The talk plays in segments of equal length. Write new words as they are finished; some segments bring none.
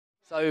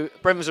So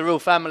Brentford's a real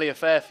family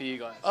affair for you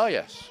guys. Oh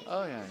yes.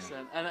 Oh yeah.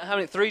 Excellent. And how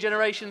many? 3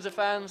 generations of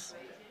fans?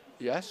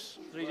 Yes.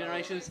 3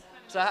 generations.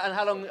 So and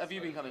how long have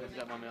you been coming? If you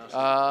don't mind me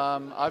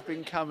asking. I've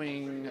been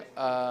coming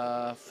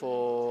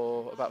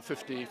for about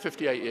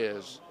 58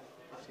 years.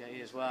 58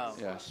 years. Wow.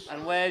 Yes.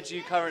 And where do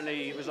you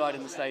currently reside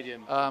in the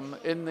stadium?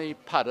 In the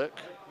paddock.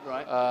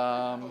 Right.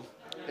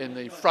 In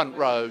the front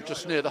row,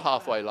 just near the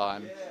halfway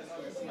line.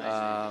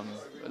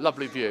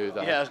 Lovely view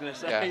there. Yeah, I was going to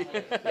say.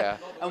 Yeah. Yeah.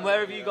 And where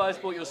have you guys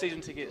bought your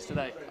season tickets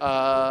today?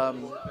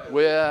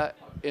 We're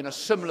in a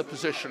similar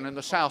position in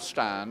the south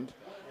stand.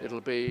 It'll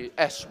be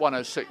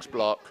S106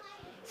 block.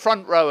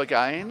 Front row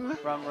again.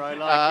 Front row,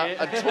 like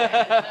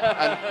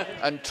it.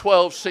 And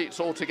 12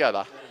 seats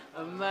altogether.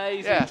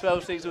 Amazing, Yeah.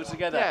 12 seats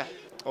altogether. Yeah.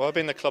 Well, I've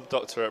been the club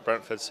doctor at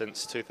Brentford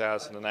since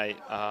 2008,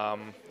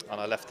 and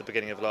I left the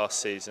beginning of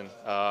last season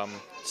to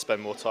spend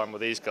more time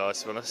with these guys,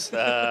 to be honest.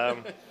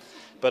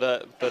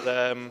 But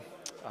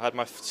I had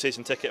my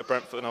season ticket at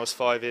Brentford when I was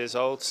 5 years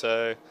old,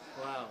 so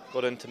Wow.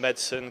 got into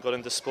medicine, got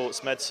into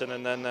sports medicine,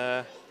 and then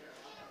I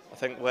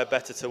think we're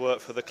better to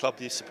work for the club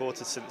you've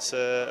supported since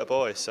a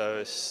boy. So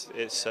it's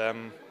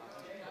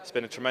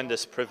been a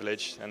tremendous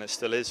privilege, and it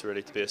still is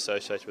really, to be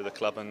associated with the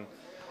club. And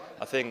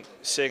I think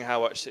seeing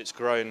how much it's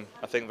grown,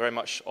 I think very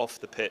much off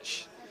the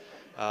pitch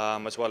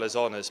as well as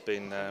on, has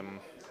been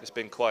it's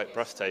been quite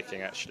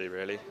breathtaking actually,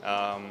 really.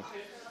 And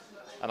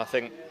I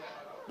think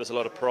there's a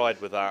lot of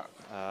pride with that.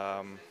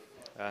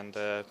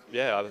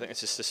 Yeah, I think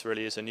this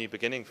really is a new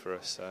beginning for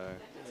us. So.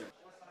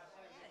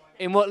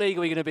 In what league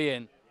are we going to be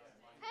in?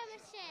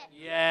 Premiership.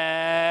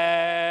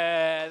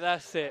 Yeah,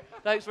 that's it.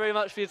 Thanks very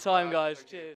much for your time, guys. Cheers.